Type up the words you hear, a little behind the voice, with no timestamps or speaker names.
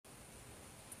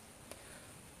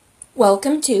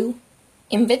Welcome to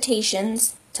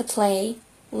Invitations to Play,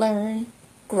 Learn,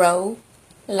 Grow,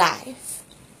 Live.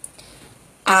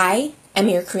 I am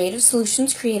your Creative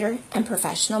Solutions creator and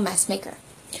professional mess maker.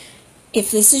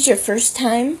 If this is your first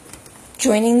time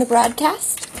joining the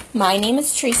broadcast, my name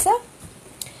is Teresa,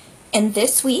 and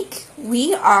this week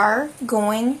we are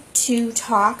going to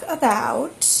talk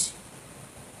about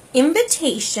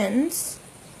invitations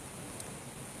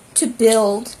to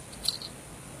build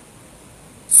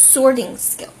sorting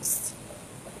skills.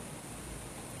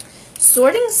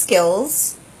 Sorting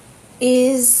skills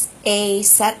is a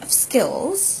set of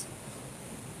skills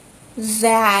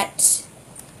that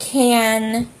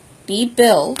can be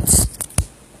built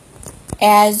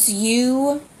as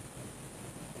you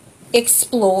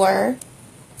explore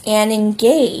and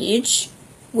engage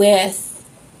with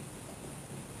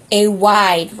a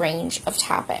wide range of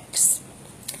topics.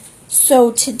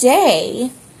 So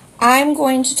today, I'm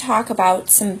going to talk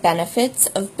about some benefits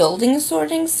of building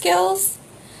sorting skills.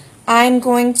 I'm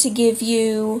going to give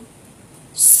you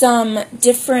some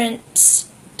different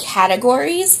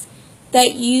categories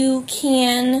that you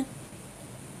can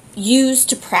use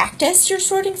to practice your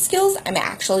sorting skills. I'm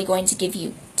actually going to give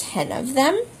you 10 of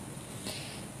them.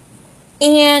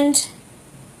 And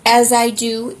as I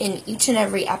do in each and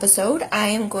every episode, I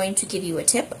am going to give you a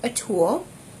tip, a tool,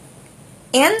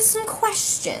 and some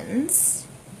questions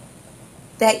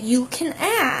that you can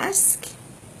ask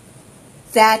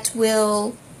that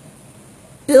will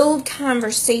build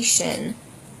conversation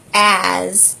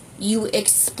as you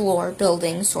explore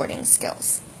building sorting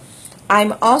skills.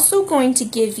 I'm also going to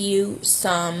give you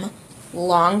some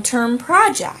long-term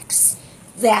projects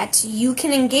that you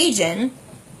can engage in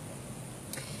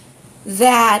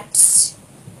that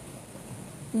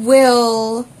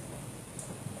will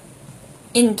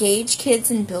engage kids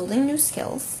in building new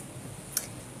skills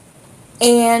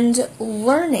and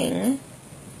learning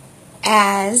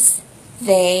as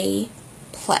they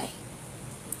play.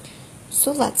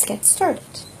 So let's get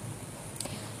started.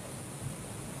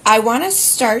 I want to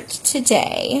start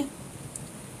today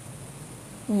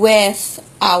with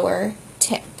our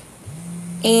tip.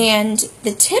 And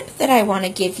the tip that I want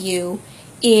to give you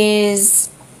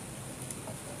is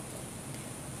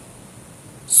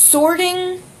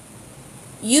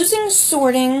using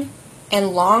sorting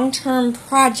and long-term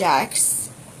projects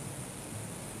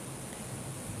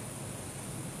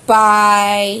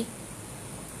by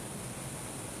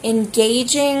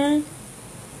engaging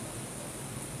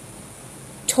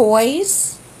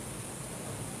toys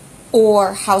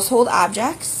or household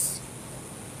objects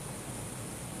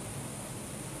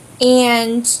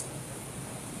and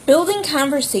building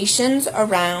conversations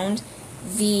around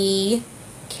the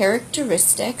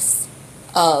characteristics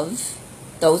of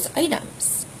those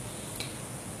items.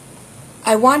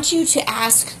 I want you to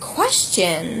ask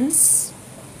questions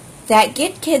that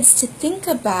get kids to think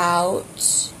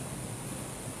about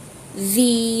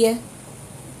the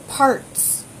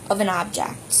parts of an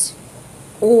object,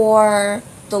 or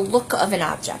the look of an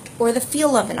object, or the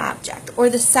feel of an object, or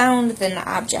the sound that an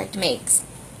object makes.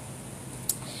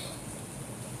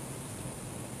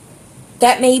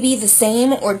 That may be the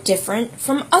same or different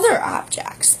from other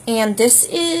objects, and this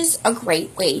is a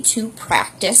great way to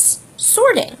practice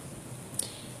sorting.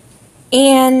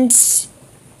 And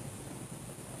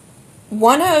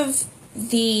one of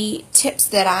the tips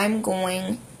that I'm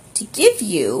going to give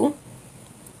you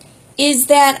is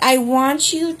that I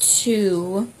want you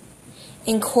to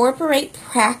incorporate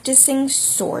practicing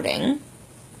sorting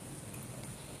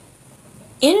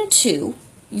into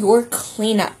your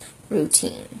cleanup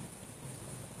routine.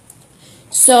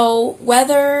 So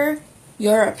whether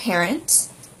you're a parent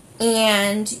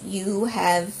and you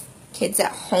have kids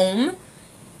at home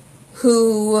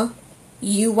who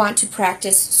you want to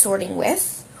practice sorting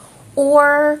with,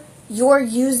 or you're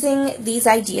using these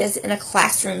ideas in a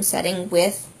classroom setting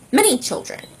with many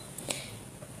children,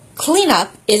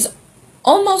 cleanup is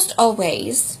almost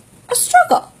always a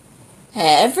struggle.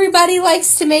 Everybody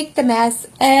likes to make the mess,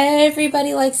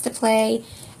 everybody likes to play,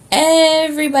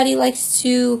 everybody likes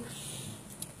to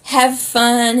have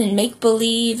fun and make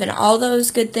believe and all those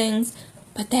good things,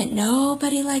 but then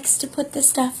nobody likes to put the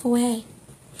stuff away.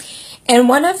 And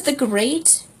one of the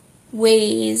great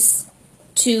ways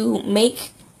to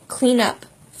make cleanup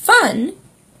fun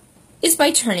is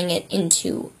by turning it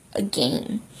into a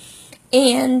game.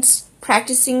 And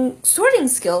practicing sorting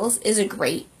skills is a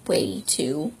great way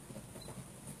to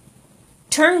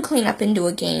turn cleanup into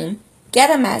a game, get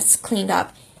a mess cleaned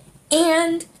up,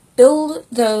 and build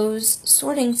those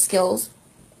sorting skills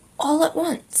all at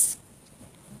once.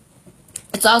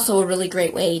 It's also a really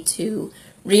great way to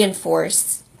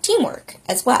reinforce teamwork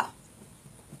as well.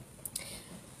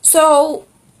 So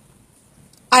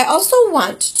I also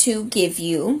want to give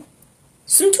you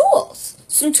some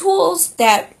tools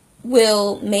that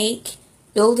will make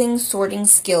building sorting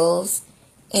skills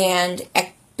and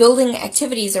building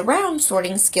activities around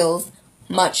sorting skills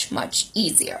much, much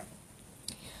easier.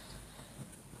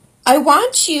 I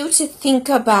want you to think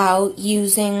about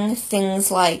using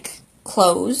things like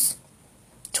clothes,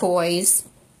 toys,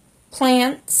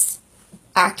 plants,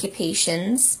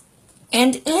 occupations,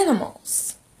 and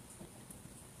animals.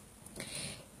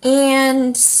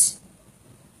 And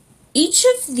each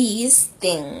of these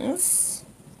things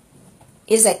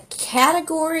is a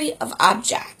category of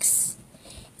objects.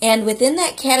 And within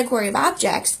that category of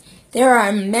objects, there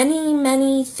are many,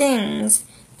 many things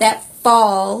that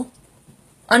fall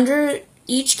under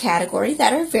each category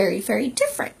that are very, very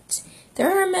different. There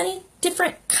are many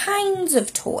different kinds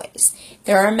of toys.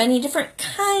 There are many different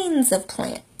kinds of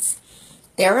plants.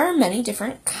 There are many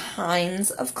different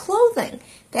kinds of clothing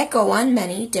that go on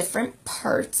many different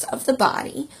parts of the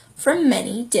body for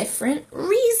many different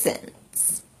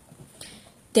reasons.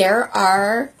 There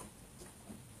are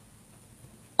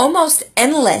almost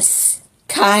endless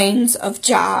kinds of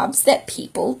jobs that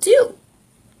people do.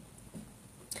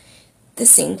 The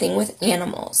same thing with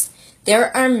animals.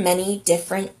 There are many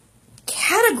different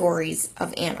categories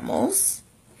of animals,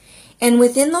 and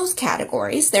within those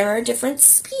categories there are different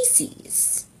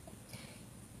species.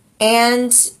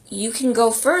 And you can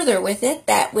go further with it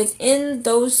that within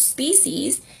those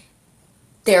species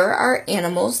there are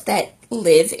animals that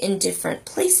live in different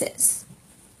places.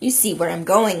 You see where I'm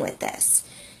going with this.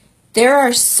 There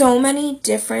are so many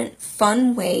different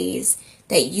fun ways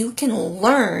that you can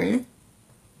learn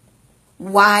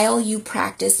while you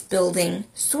practice building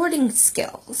sorting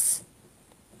skills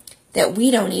that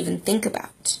we don't even think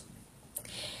about.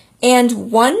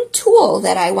 And one tool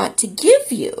that I want to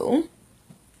give you,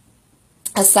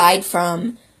 aside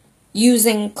from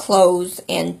using clothes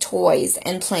and toys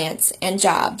and plants and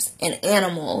jobs and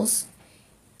animals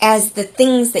as the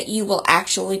things that you will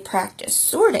actually practice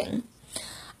sorting,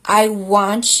 I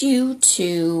want you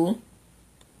to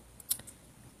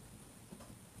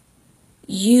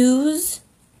use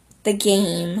the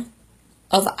game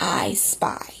of I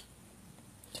Spy.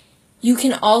 You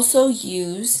can also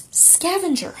use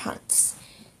scavenger hunts.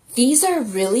 These are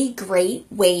really great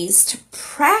ways to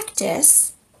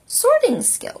practice sorting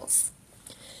skills.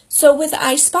 So with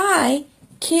I Spy,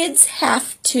 kids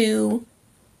have to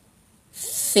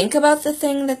think about the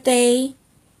thing that they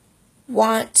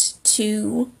want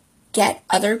to get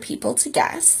other people to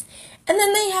guess, and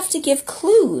then they have to give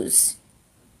clues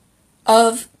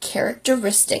of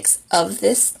characteristics of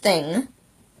this thing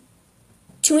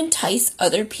to entice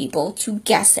other people to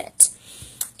guess it.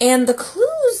 And the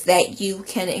clues that you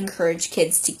can encourage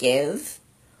kids to give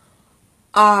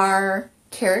are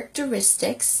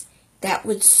characteristics that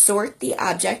would sort the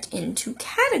object into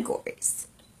categories,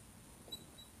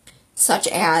 such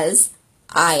as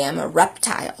I am a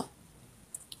reptile,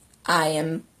 I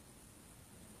am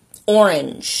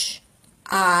orange,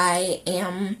 I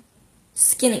am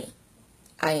skinny,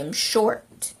 I am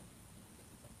short.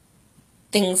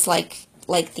 Things like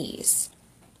these.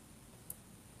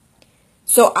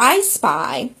 So I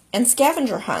Spy and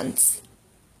scavenger hunts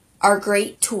are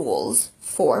great tools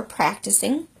for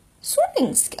practicing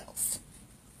sorting skills.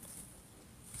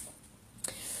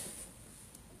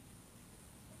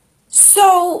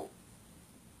 So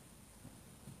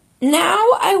now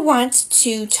I want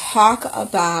to talk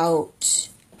about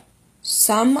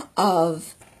some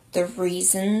of the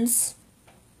reasons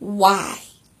why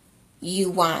you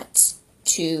want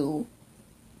to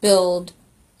build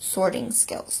sorting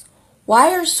skills.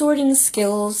 Why are sorting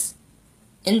skills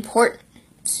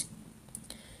important?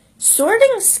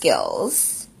 Sorting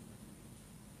skills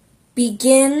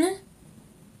begin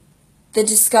the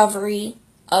discovery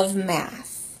of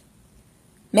math.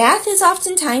 Math is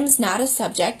oftentimes not a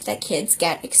subject that kids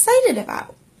get excited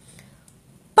about.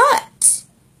 But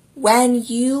when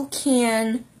you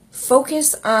can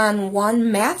focus on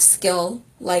one math skill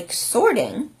like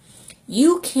sorting,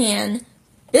 you can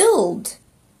build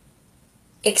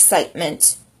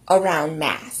excitement around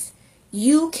math.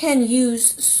 You can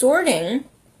use sorting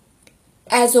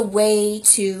as a way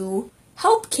to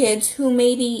help kids who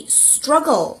maybe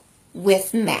struggle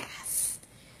with math.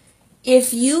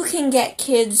 If you can get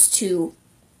kids to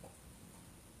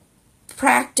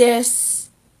practice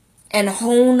and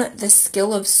hone the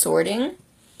skill of sorting,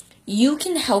 you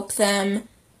can help them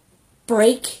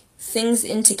break things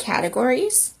into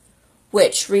categories,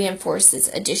 which reinforces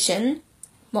addition,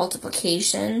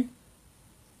 multiplication,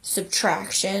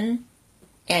 subtraction,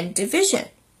 and division.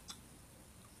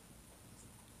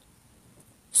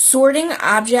 Sorting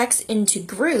objects into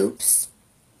groups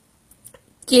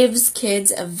gives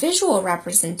kids a visual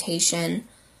representation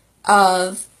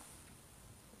of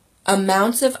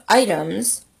amounts of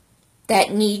items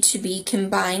that need to be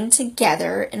combined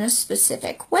together in a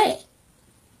specific way.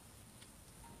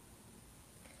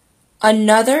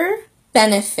 Another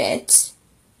benefit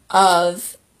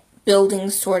of building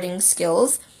sorting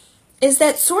skills is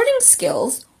that sorting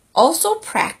skills also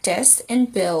practice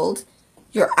and build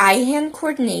your eye-hand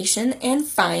coordination and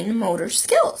fine motor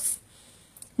skills.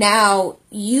 Now,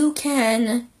 you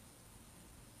can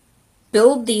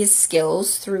build these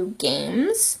skills through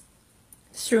games,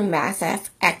 through math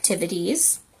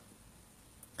activities,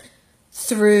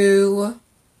 through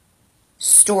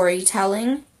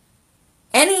storytelling,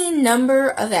 any number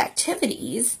of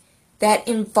activities that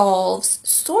involves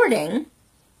sorting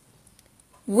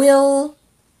will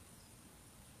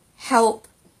help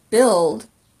build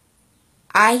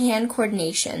eye-hand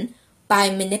coordination by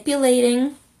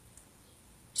manipulating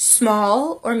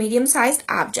small or medium-sized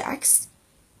objects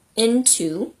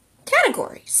into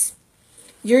categories.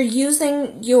 You're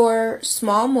using your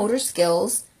small motor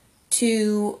skills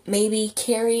to maybe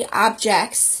carry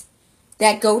objects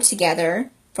that go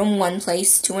together from one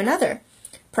place to another.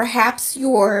 Perhaps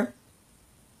you're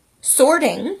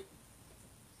sorting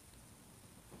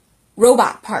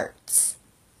robot parts,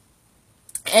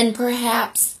 and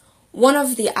perhaps one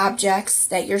of the objects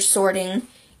that you're sorting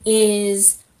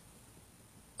is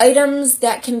items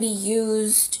that can be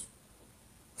used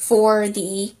for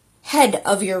the head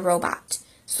of your robot.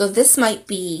 So this might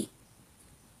be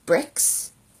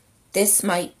bricks, this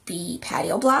might be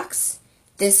patio blocks,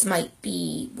 this might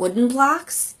be wooden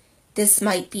blocks, this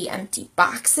might be empty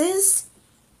boxes.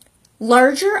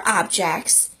 Larger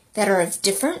objects that are of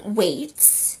different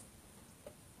weights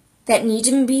that need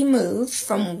to be moved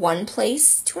from one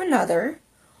place to another,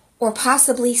 or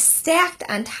possibly stacked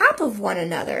on top of one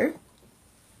another,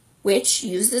 which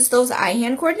uses those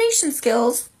eye-hand coordination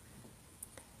skills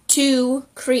to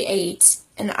create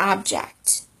an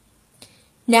object.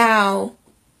 Now,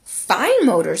 fine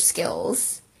motor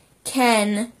skills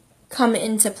can come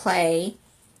into play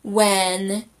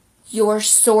when you're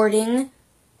sorting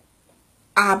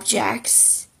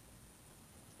objects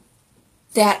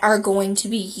that are going to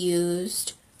be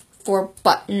used for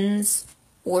buttons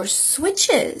or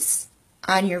switches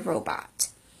on your robot.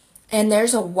 And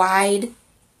there's a wide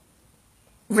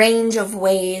range of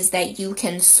ways that you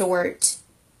can sort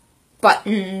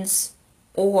buttons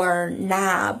or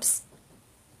knobs.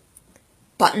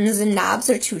 Buttons and knobs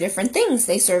are two different things.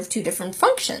 They serve two different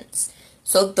functions.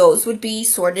 So those would be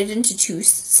sorted into two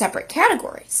separate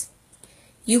categories.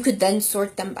 You could then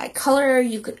sort them by color,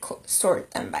 you could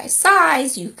sort them by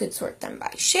size, you could sort them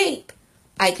by shape.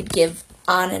 I could give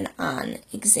on and on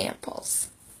examples.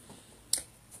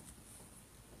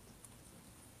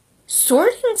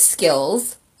 Sorting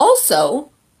skills also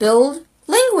build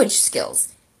language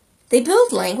skills. They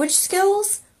build language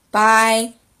skills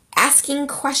by asking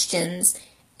questions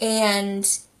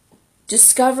and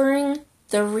discovering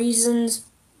the reasons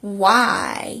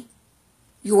why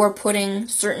you're putting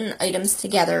certain items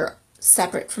together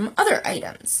separate from other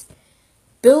items.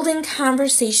 Building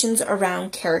conversations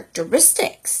around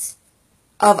characteristics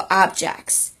of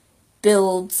objects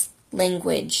builds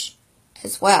language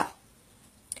as well.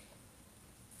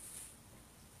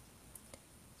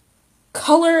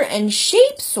 Color and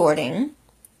shape sorting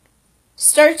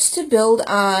starts to build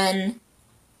on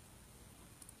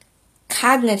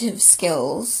cognitive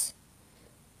skills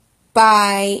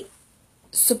by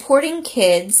supporting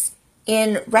kids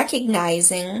in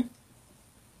recognizing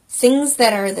things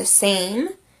that are the same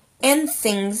and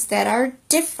things that are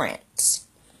different.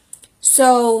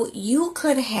 So you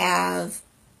could have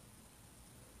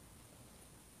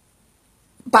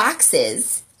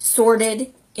boxes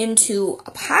sorted into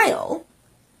a pile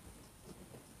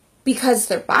because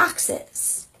they're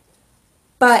boxes,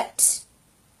 but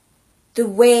the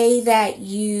way that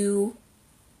you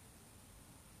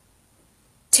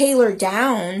tailor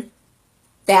down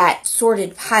that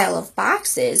sorted pile of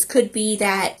boxes could be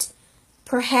that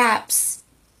perhaps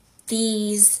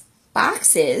these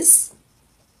boxes,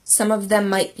 some of them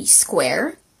might be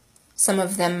square, some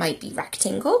of them might be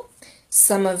rectangle,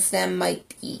 some of them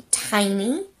might be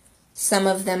tiny, some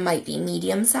of them might be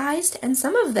medium-sized, and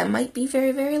some of them might be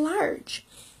very, very large.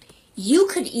 You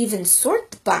could even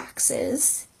sort the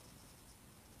boxes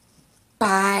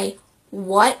by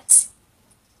what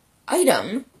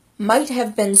item might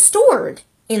have been stored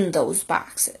in those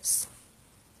boxes.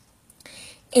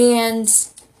 And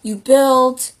you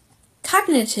build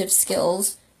cognitive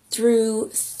skills through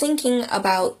thinking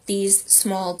about these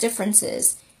small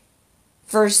differences.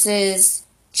 versus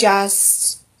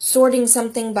just sorting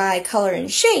something by color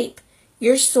and shape.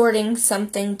 You're sorting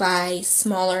something by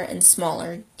smaller and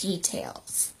smaller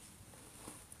details.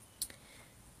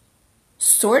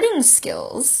 Sorting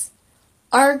skills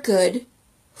are good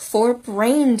for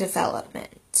brain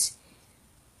development.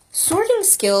 Sorting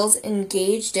skills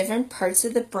engage different parts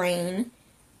of the brain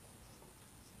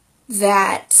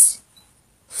that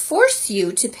force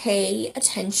you to pay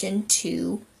attention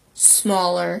to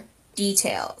smaller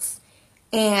details.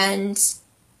 And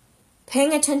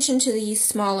paying attention to these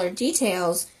smaller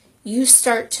details, you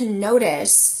start to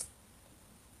notice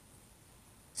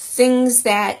things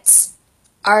that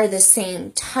are the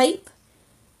same type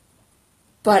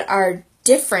but are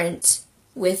different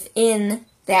within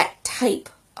that type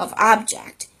of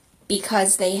object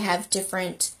because they have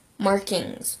different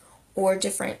markings or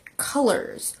different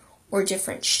colors or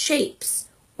different shapes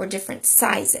or different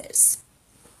sizes.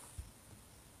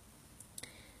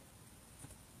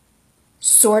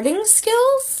 Sorting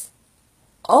skills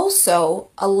also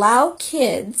allow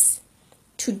kids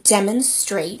to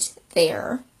demonstrate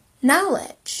their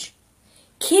knowledge.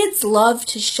 Kids love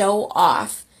to show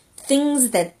off things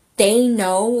that they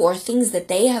know or things that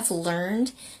they have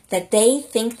learned that they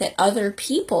think that other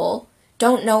people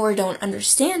don't know or don't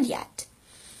understand yet.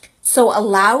 So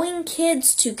allowing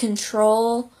kids to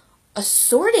control a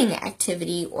sorting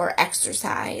activity or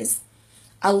exercise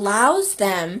allows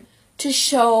them to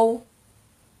show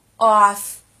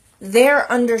off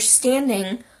their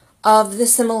understanding of the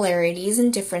similarities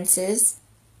and differences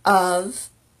of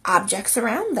objects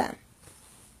around them.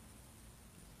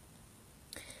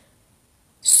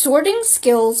 Sorting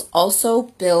skills also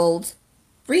build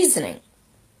reasoning.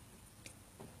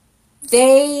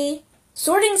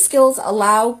 Sorting skills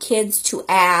allow kids to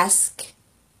ask,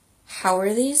 how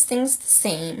are these things the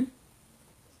same?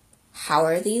 How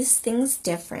are these things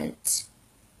different?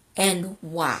 And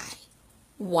why?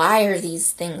 Why are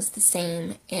these things the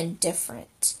same and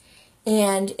different?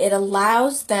 And it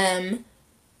allows them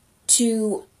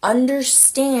to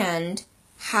understand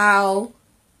how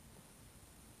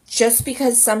just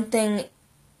because something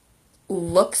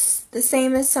looks the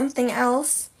same as something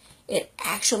else, it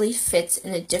actually fits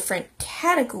in a different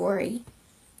category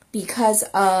because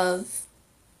of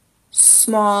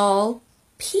small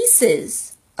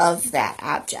pieces of that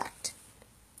object.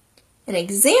 An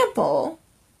example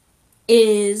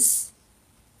is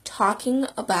talking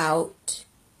about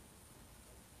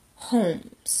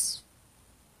homes.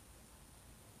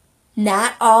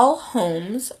 Not all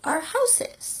homes are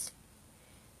houses.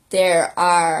 There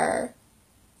are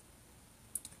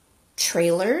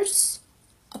trailers,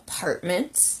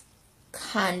 apartments,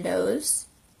 condos,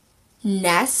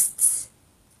 nests.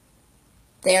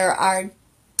 There are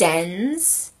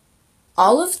dens.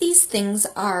 All of these things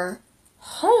are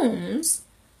homes,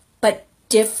 but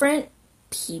different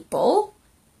people,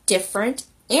 different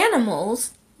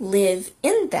animals live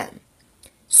in them.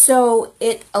 So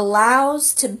it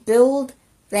allows to build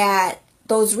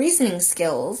those reasoning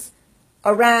skills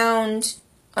around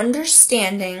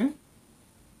understanding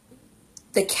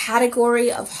the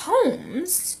category of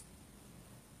homes,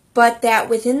 but that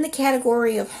within the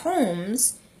category of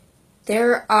homes,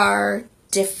 there are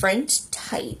different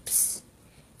types.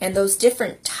 And those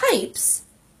different types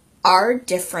are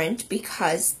different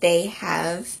because they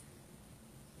have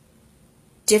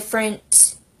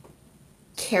different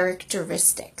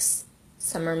characteristics.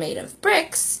 Some are made of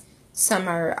bricks, some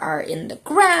are in the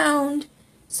ground,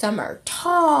 some are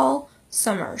tall,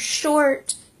 some are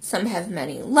short, some have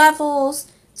many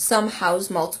levels, some house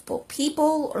multiple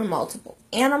people or multiple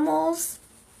animals.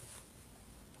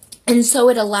 And so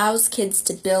it allows kids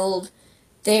to build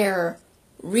their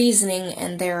reasoning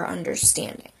and their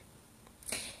understanding.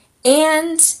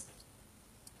 And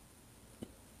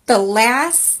the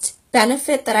last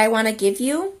benefit that I want to give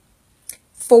you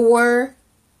for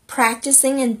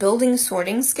practicing and building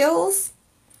sorting skills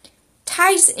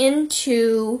ties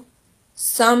into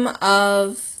some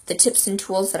of the tips and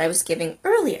tools that I was giving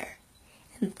earlier.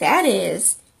 And that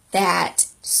is that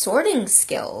sorting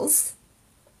skills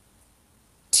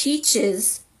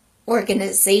teaches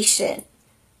organization.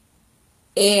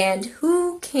 And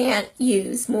who can't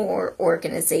use more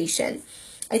organization?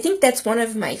 I think that's one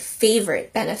of my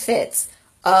favorite benefits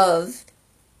of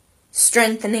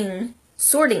strengthening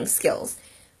sorting skills.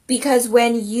 Because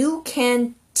when you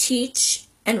can teach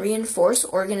and reinforce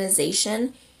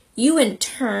organization, you in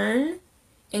turn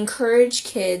encourage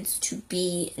kids to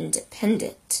be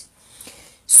independent.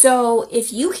 So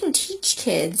if you can teach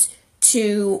kids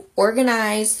to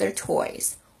organize their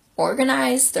toys,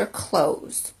 organize their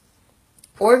clothes,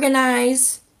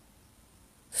 organize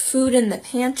food in the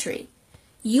pantry,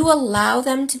 you allow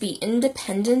them to be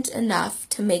independent enough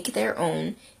to make their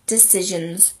own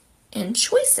decisions and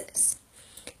choices.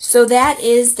 So that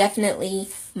is definitely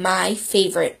my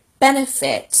favorite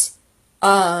benefit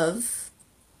of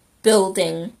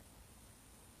building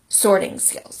sorting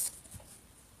skills.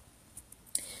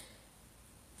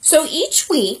 So each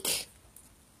week,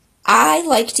 I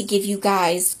like to give you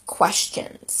guys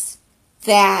questions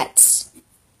that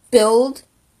build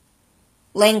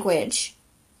language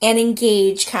and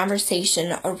engage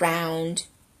conversation around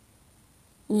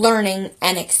learning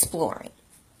and exploring.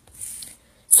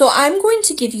 So I'm going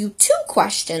to give you 2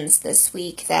 questions this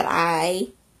week that I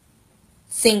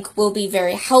think will be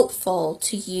very helpful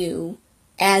to you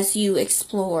as you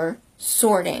explore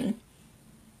sorting.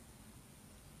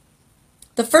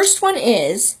 The first one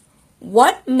is,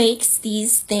 what makes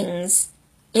these things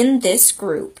in this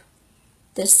group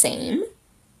the same,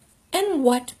 and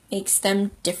what makes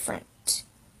them different?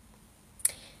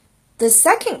 The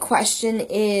second question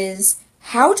is,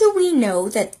 how do we know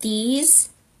that these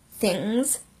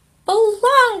things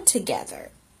belong together?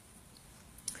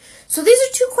 So these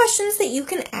are 2 questions that you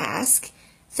can ask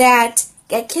that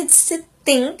get kids to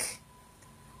think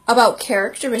about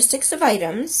characteristics of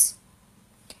items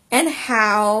and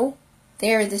how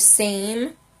they're the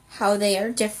same, how they are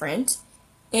different,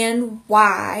 and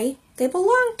why they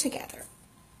belong together.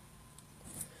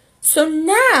 So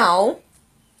now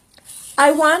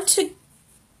I want to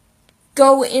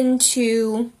go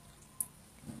into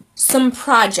some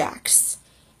projects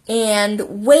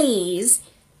and ways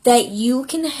that you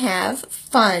can have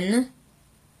fun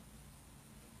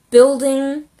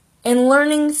building and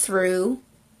learning through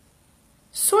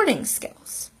sorting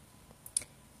skills.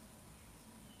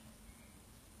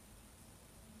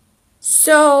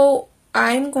 So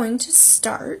I'm going to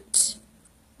start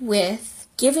with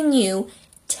giving you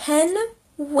 10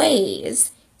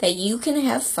 ways that you can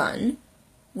have fun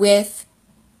with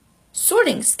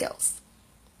sorting skills.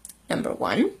 Number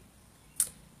 1,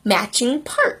 matching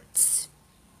parts.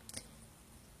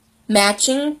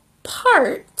 Matching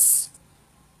parts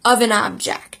of an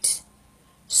object.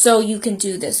 So you can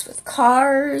do this with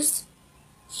cars,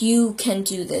 you can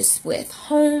do this with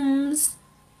homes,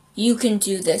 you can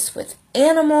do this with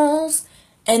animals,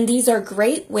 and these are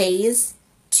great ways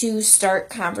to start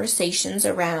conversations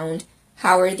around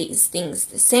how are these things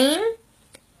the same,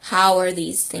 how are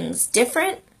these things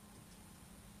different.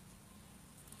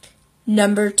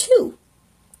 Number 2,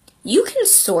 you can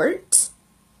sort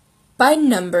by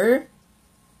number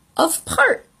of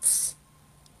parts.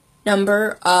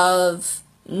 Number of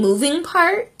moving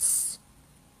parts,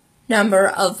 number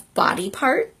of body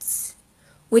parts,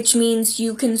 which means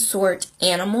you can sort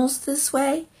animals this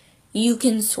way, you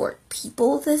can sort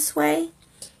people this way,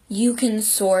 you can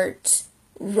sort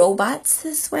robots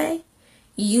this way,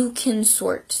 you can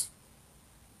sort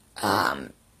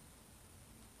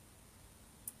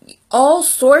all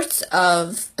sorts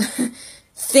of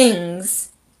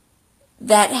things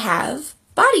that have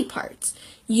body parts.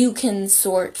 You can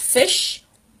sort fish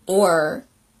or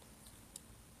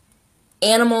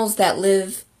animals that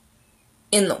live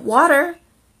in the water.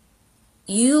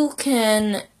 You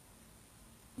can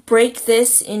break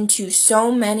this into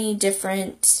so many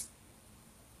different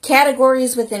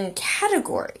categories within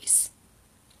categories.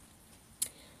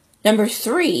 Number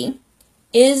 3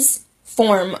 is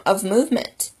form of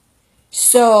movement.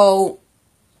 So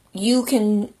you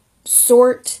can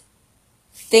sort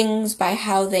things by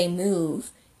how they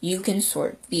move. You can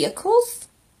sort vehicles.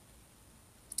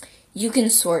 You can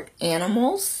sort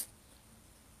animals,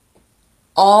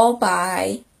 all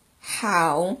by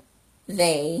how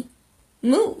they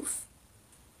move.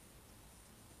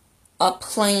 A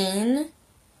plane,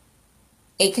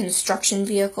 a construction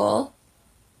vehicle,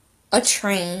 a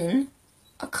train,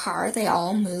 a car, they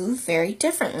all move very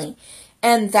differently.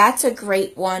 And that's a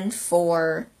great one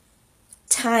for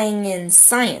tying in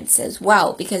science as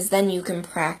well, because then you can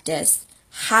practice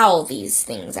how these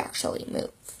things actually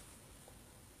move.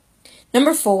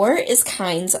 Number 4 is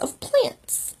kinds of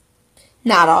plants.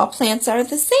 Not all plants are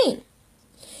the same.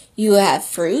 You have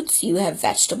fruits, you have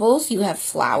vegetables, you have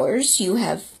flowers, you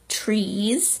have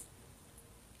trees,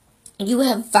 you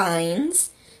have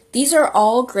vines. These are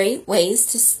all great ways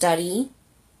to study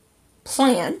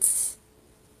plants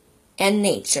and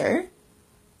nature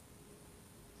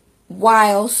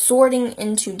while sorting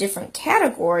into different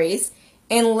categories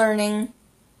and learning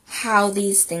how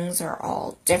these things are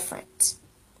all different.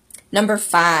 Number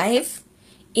 5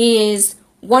 is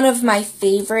one of my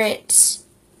favorite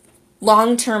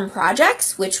long-term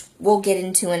projects, which we'll get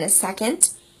into in a second,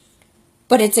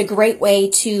 but it's a great way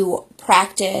to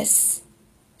practice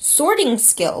sorting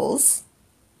skills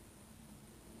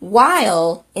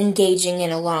while engaging in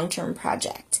a long-term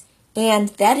project, and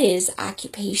that is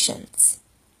occupations.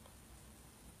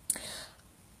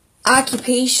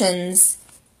 Occupations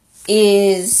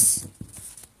is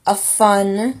a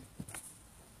fun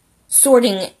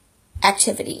sorting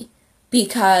activity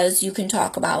because you can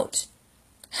talk about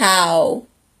how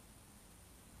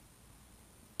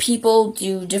people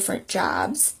do different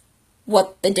jobs,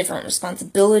 what the different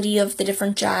responsibility of the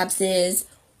different jobs is,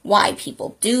 why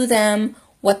people do them,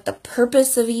 what the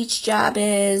purpose of each job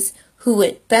is, who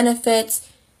it benefits.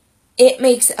 It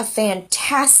makes a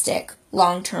fantastic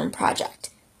long-term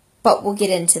project, but we'll get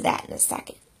into that in a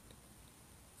second.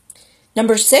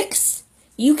 Number 6,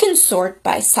 you can sort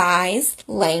by size,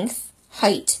 length,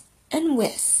 height, and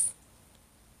width.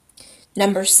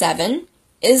 Number 7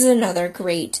 is another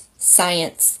great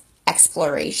science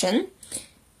exploration.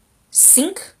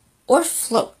 Sink or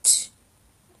float.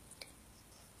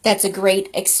 That's a great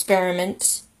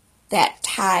experiment that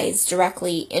ties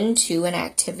directly into an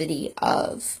activity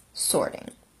of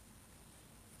sorting.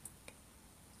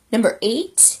 Number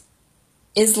 8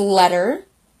 is letter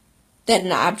that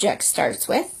an object starts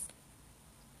with,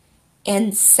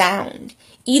 and sound.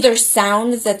 Either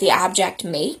sound that the object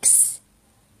makes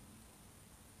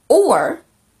or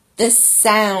the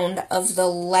sound of the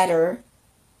letter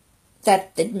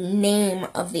that the name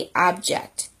of the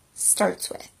object starts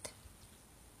with.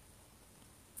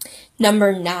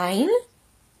 Number 9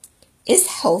 is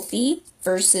healthy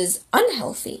versus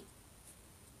unhealthy.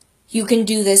 You can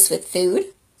do this with food.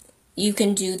 You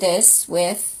can do this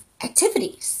with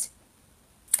activities.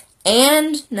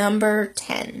 And number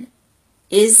 10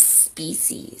 is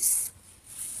species.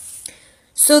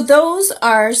 So those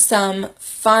are some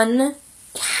fun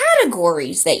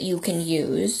categories that you can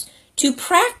use to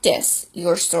practice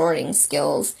your sorting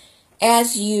skills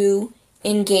as you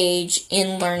engage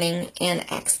in learning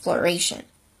and exploration.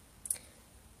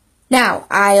 Now,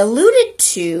 I alluded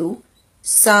to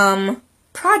some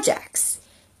projects,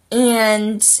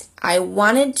 and I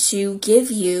wanted to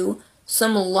give you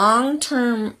some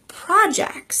long-term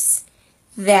projects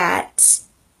that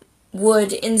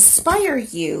would inspire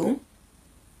you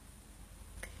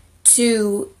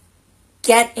to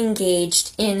get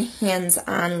engaged in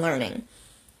hands-on learning.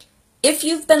 If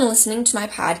you've been listening to my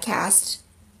podcast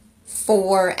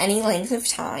for any length of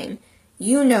time,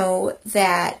 you know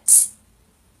that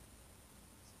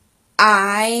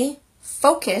I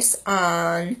focus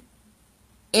on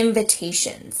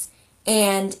invitations,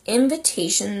 and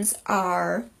invitations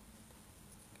are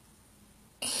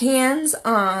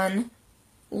hands-on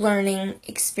learning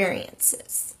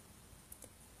experiences.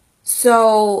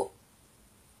 So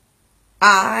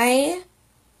I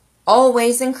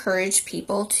always encourage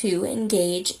people to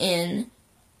engage in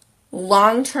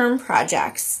long-term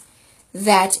projects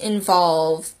that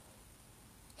involve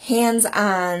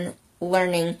hands-on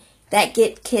learning that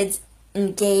get kids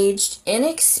engaged in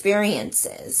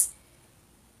experiences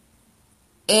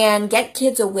and get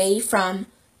kids away from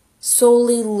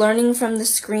solely learning from the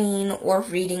screen or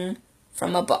reading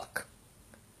from a book.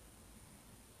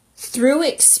 Through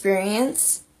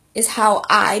experience is how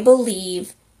I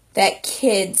believe that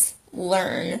kids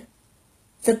learn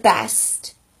the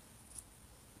best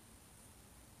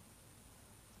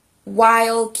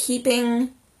while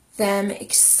keeping them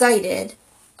excited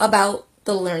about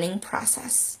the learning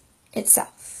process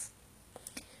itself.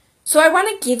 So I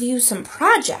want to give you some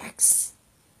projects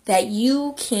that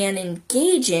you can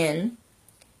engage in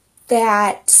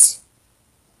that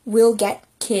will get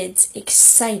kids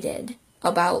excited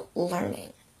about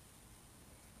learning.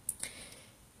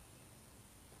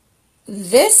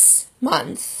 This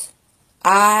month,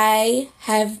 I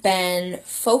have been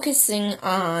focusing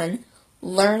on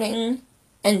learning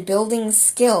and building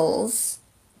skills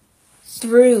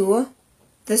through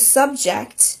the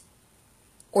subject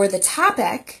or the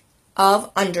topic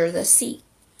of Under the Sea.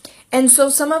 And so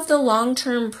some of the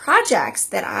long-term projects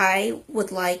that I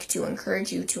would like to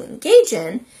encourage you to engage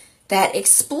in that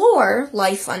explore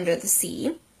life under the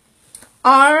sea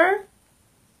are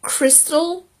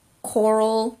crystal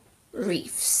coral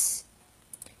reefs.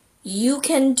 You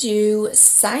can do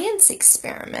science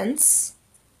experiments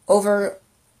over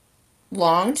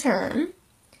long term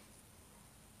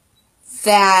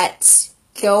that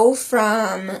go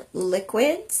from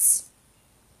liquids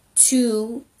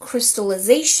to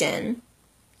crystallization,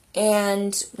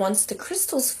 and once the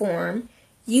crystals form,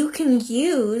 you can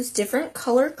use different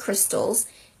color crystals,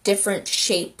 different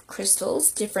shape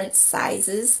crystals, different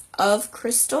sizes of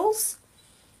crystals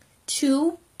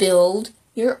to build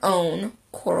your own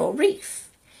coral reef.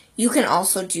 You can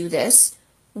also do this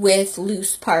with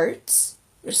loose parts,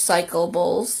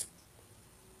 recyclables,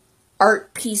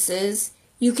 art pieces.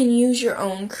 You can use your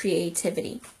own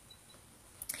creativity.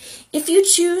 If you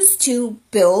choose to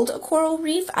build a coral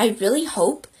reef, I really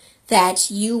hope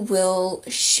that you will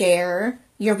share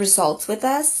your results with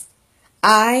us.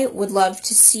 I would love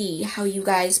to see how you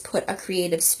guys put a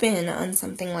creative spin on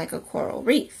something like a coral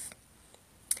reef.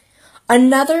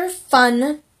 Another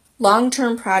fun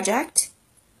long-term project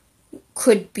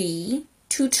could be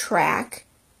to track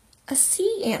a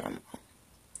sea animal.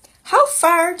 How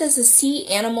far does a sea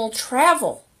animal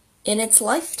travel in its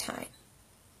lifetime?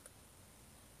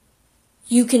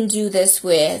 You can do this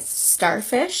with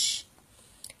starfish.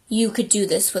 You could do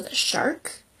this with a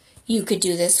shark. You could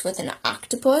do this with an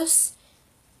octopus.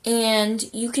 And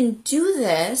you can do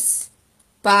this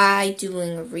by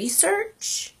doing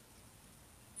research.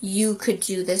 You could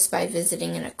do this by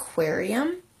visiting an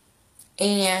aquarium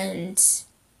and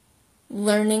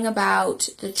learning about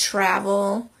the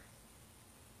travel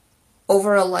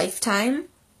over a lifetime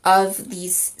of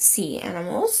these sea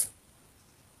animals.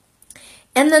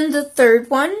 And then the third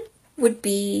one would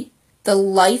be the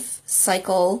life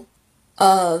cycle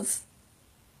of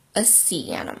a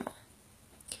sea animal.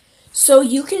 So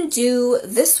you can do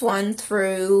this one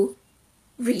through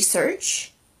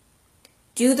research,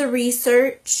 do the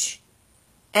research,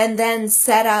 and then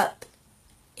set up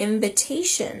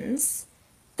invitations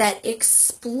that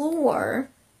explore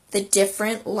the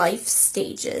different life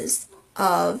stages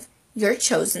of your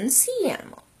chosen sea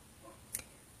animal.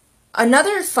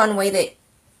 Another fun way that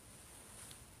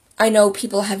I know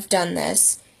people have done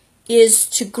this is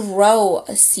to grow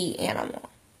a sea animal.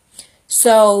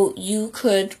 So you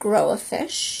could grow a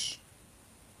fish.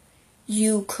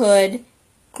 You could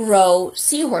grow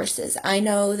seahorses. I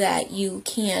know that you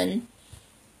can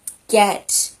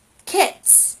get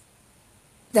kits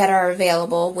that are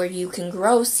available where you can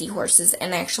grow seahorses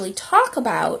and actually talk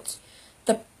about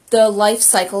the life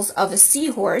cycles of a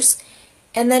seahorse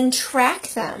and then track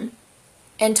them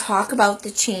and talk about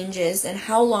the changes and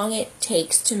how long it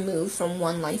takes to move from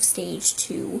one life stage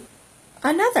to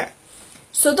another.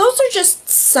 So those are just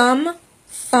some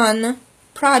fun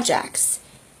projects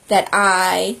that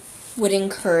I would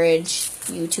encourage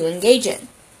you to engage in.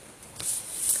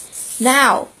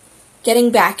 Now, getting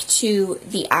back to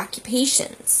the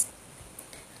occupations.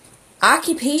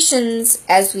 Occupations,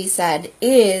 as we said,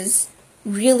 is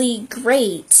really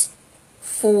great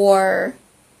for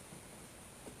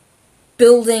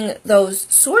building those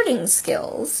sorting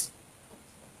skills,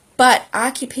 but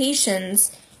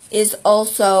occupations is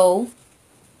also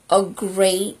a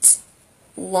great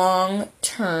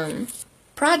long-term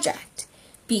project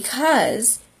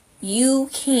because you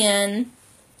can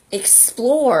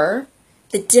explore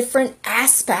the different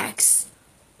aspects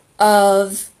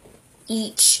of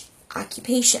each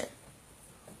occupation.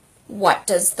 What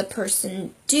does the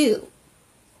person do?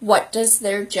 What does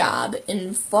their job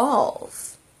involve?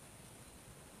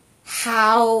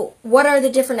 What are the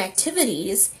different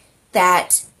activities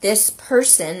that this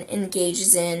person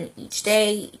engages in each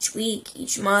day, each week,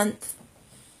 each month,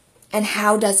 and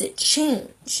how does it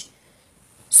change?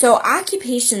 So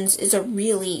occupations is a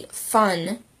really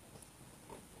fun,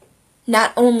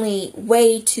 not only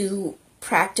way to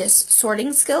practice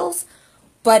sorting skills,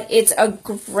 but it's a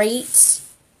great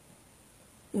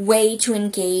way to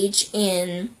engage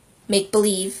in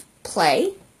make-believe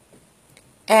play.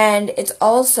 And it's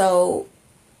also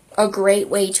a great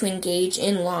way to engage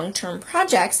in long-term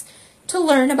projects to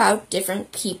learn about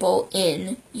different people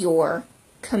in your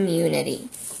community.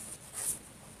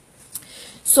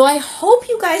 So I hope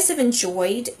you guys have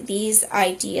enjoyed these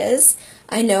ideas.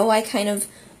 I know I kind of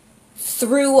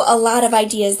threw a lot of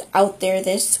ideas out there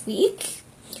this week.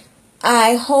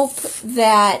 I hope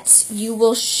that you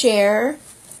will share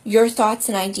your thoughts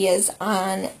and ideas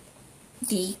on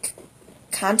the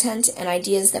content and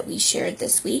ideas that we shared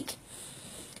this week.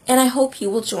 And I hope you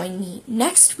will join me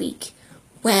next week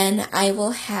when I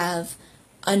will have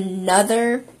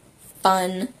another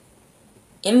fun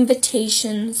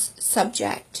invitations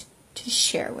subject to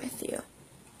share with you.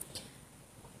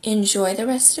 Enjoy the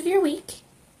rest of your week.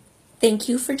 Thank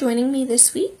you for joining me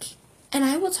this week, and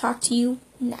I will talk to you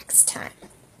next time.